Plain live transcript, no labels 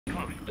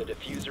The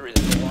diffuser is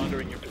no longer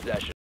in your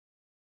possession.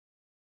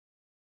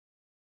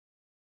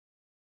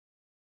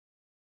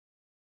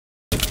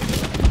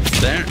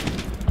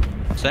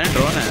 Send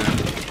drone है.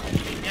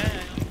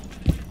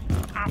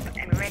 I'm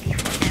ready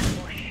for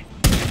ambush.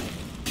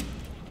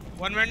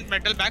 One went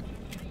metal back.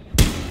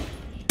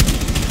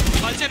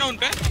 Pulse है ना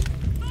उनपे?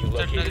 You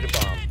located a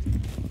bomb.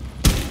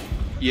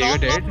 ये Long,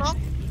 dead. long, long.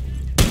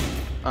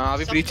 Are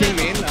we breaching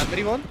main?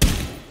 Armory wall?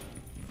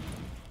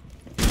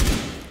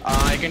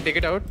 I can take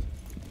it out.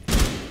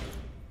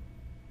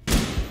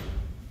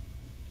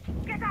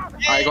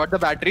 I got the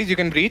batteries. You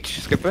can breach.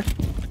 Skip it.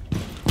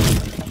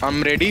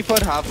 I'm ready for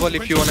half wall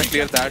if you wanna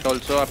clear that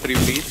also after you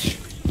breach.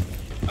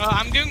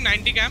 I'm giving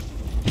 90 cam.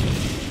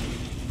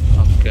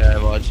 Okay, I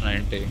watch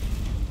 90.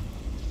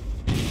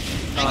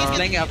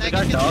 Playing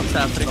Africa, dogs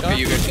Africa. Okay,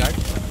 you get that.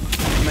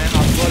 मैं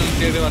half wall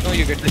clear करवाता हूँ.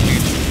 You get the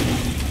shield.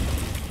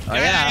 Oh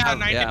yeah,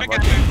 90 पे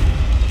watch. cam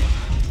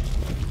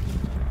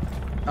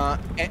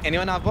है.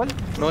 Anyone half wall?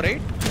 No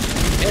right?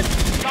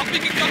 Clock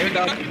picking, clock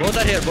picking.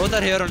 Both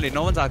are here only.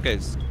 No one's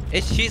archives.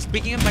 She's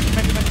picking him metal.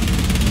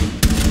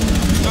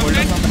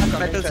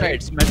 Metal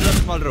sides, metal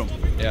small room.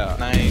 Yeah.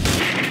 Nice.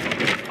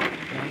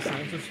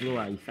 Sounds so slow,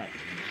 I fact.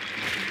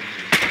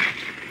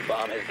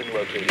 Bomb has been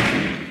located.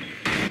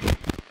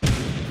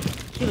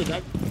 Kill the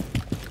guy.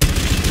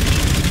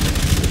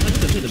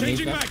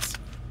 Changing max.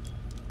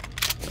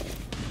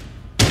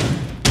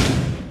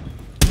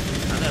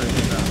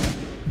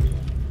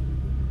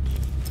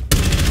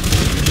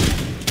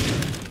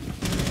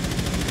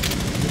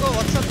 Oh,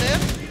 what's up there?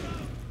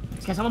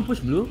 Can someone push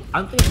blue? I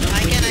can.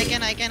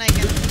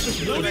 Push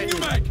blue right.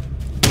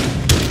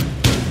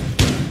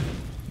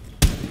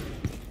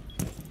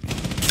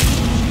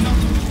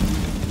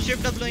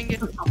 Shift up blowing it.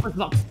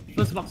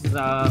 First box is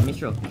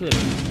Mistral. Kill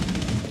him.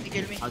 He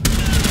killed me. The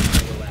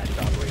last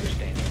operator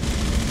standing.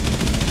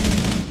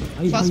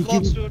 First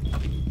box, dude.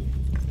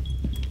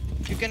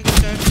 You can go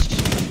search.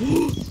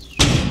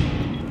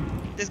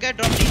 This guy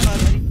dropped deep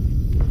armory.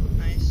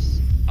 Nice.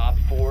 Op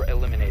 4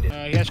 eliminated.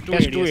 He has two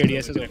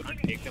ADS, so I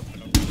can't take them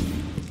alone.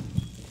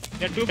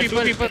 There are two people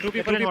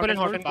in hot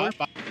and cold.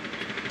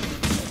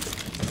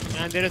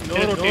 And there is no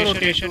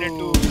rotation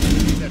into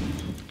either.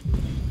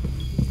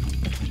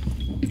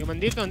 ये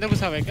मंदिर के अंदर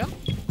घुसा हुआ है क्या?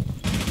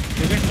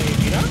 Ticket नहीं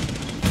गिरा?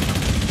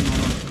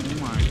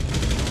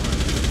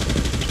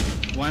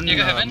 One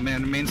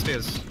main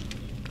stairs.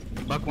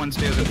 Buck one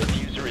stairs. The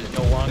diffuser is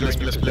no longer in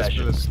your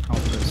possession.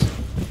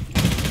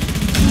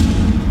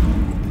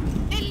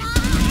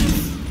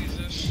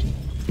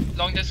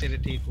 Long just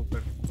ठीक ऊपर.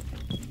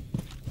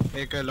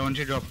 एक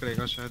laundry drop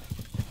करेगा शायद.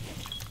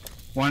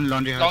 One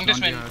laundry hatch. long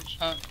distance.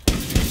 हाँ.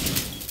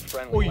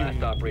 Friendly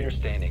last operator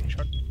standing.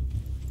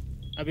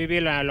 अभी भी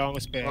long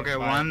उस पे. Okay,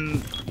 one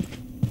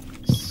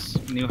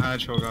new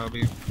hatch होगा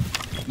अभी.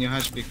 New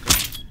hatch pick कर.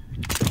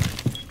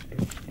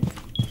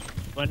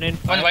 One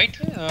white.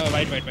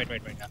 White.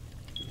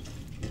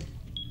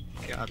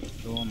 क्या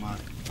दो मार.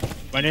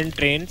 One in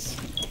trains.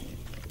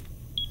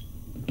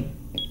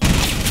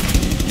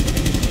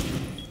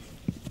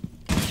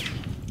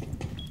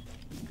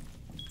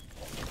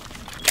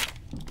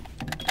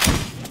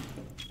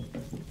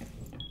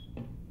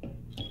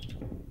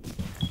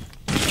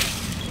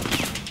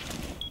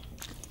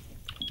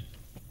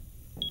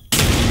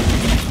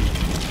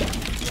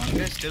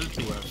 Still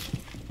 2F.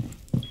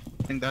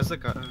 I think that's the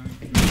cut.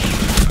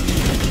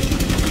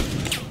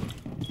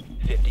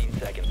 15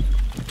 seconds.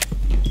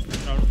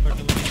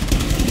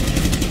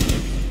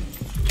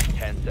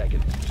 10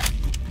 seconds.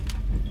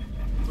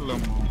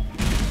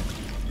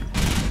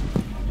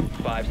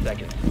 5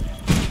 seconds.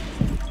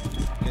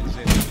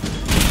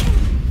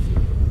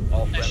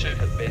 All friendlies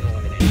have been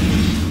eliminated.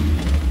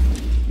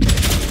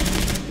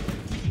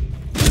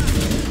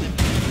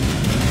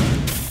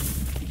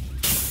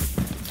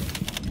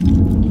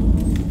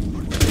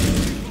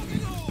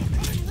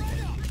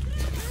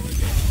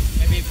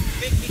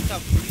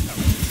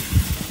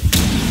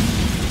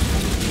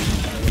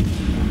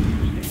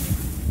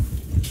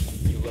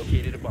 You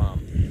located a bomb.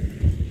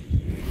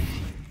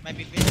 Might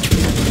be big.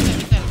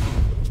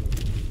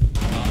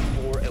 Op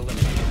 4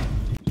 eliminated.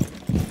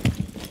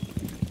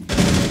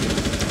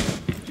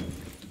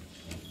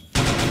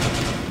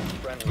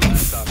 Friendly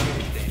last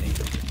operator standing.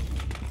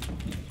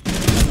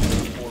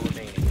 4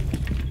 remaining.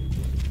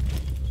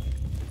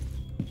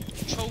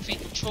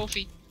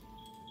 Trophy.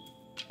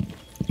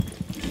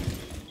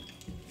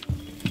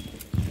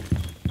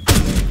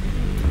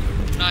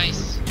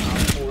 Nice. Op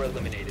 4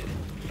 eliminated.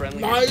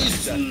 Friendly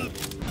successful.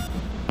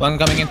 One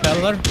coming in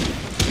cellar.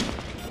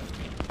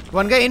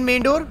 One guy in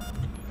main door.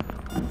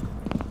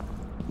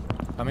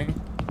 Coming.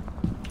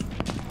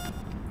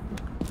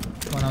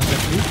 One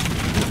outside please.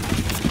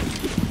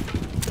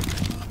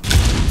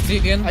 See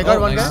again. I got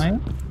one guy.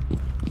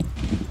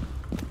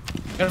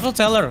 Careful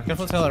cellar.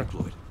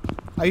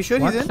 Are you sure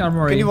he's in?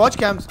 Can you watch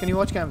cams?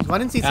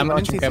 One in CC. I'm One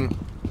in watching CC. cam.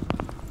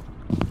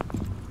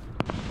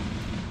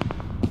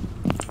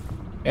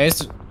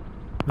 It's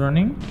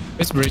running.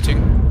 It's breaching.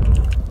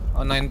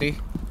 On 90.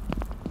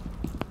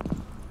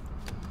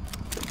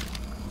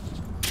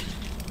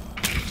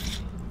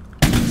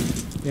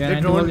 They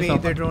droned me.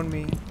 They droned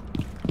me.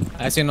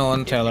 I see no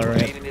one teller,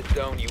 Remain right? in this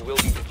zone, you will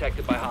be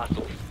detected by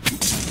hostiles.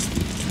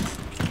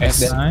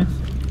 Yes. Nice.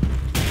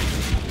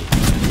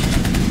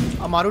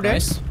 Amaru dead.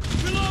 Nice.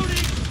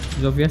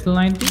 Zofia still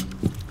 90.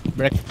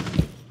 Break.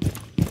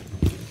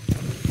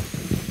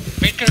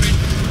 Wait कर wait.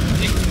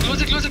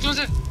 Close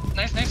it.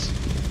 Nice.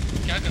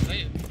 क्या कर रहा है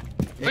ये?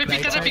 Wait,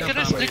 pick कर रहा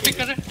है. Split pick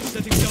कर रहा है.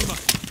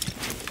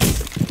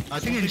 I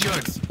think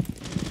injured.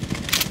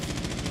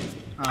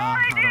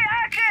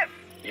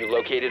 You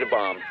located a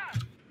bomb.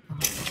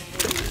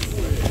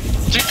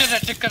 Check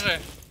कर रहा है.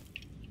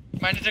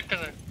 Mind check कर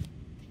रहा है.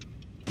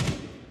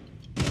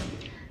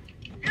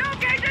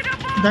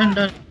 Done.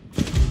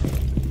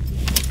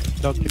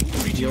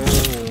 Yo.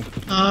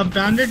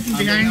 Bandit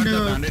behind the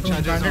bandit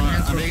charges bandit on.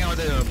 hands. I'm taking out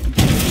the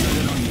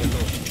charges on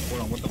yellow.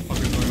 Hold on, what the fuck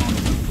is going on?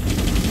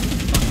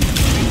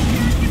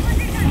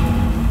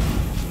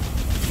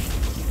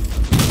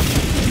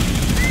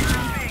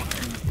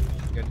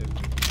 Get it.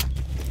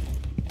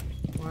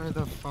 Why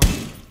the fuck?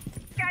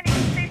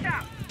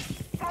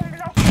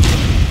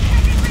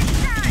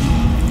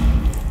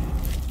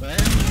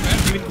 Where?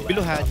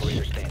 Below hatch.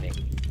 Operator standing.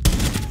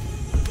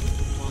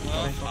 What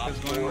the fuck Op is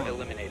 4 going on?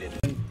 eliminated.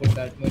 Put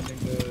that much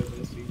into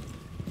the street.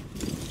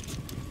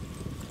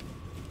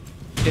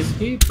 Is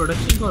he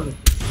production quality?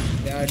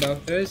 Yeah,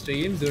 doctor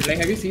streams, dude. Like,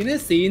 have you seen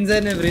his scenes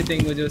and everything?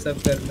 वो जो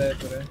सब करता है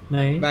पूरा.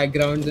 नहीं.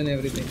 Backgrounds and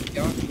everything.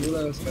 क्या cool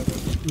है उसका तो.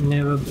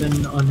 Never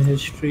been on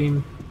his stream.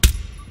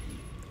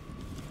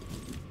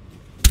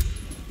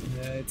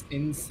 Yeah, it's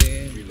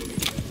insane.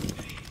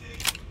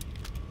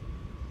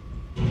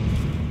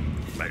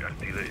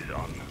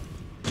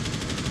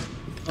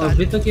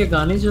 अभी तक ये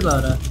गाने चला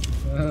रहा है.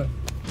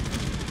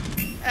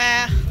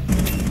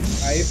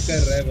 Hype कर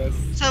रहा है बस.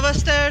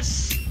 Substairs,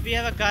 we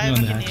have a guy No,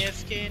 fucking no.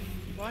 AFK.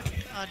 What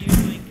are you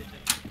doing with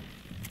it?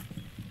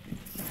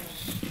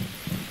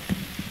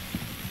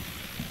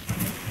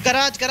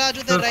 Garage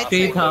with the right side.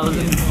 50,000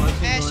 Ash,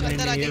 watching on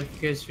अंदर an आगे.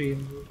 AFK stream.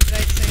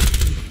 Right side.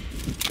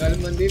 कल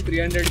मंदी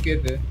 300k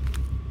थे.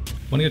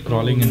 One get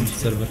crawling in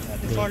server.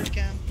 Default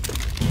cam.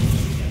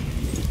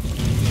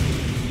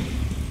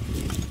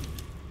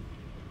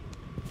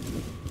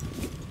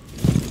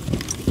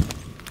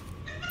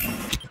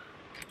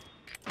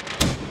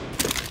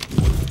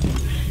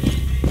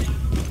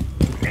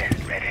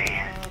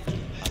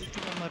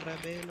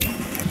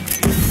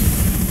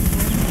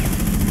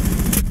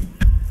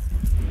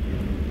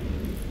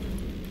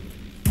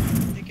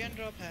 They can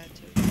drop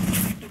hatches.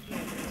 Need to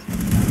play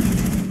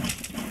aggressive.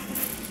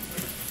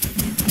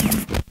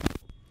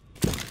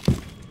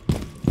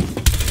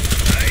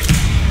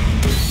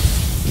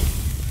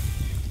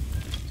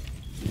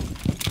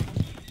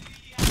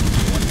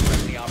 One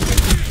friendly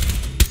operator.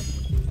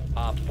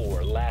 Op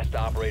 4, last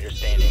operator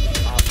standing.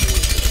 Op 4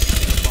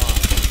 is bomb.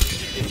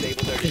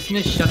 Disable their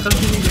इसने शक्ल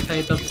भी नहीं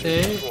दिखाई तब से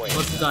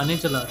बस गाने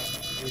चला रहा है.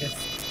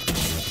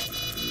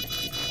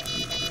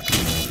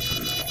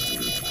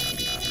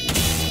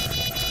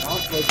 आप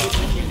फोटो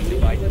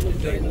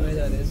में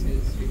जा रहे हैं.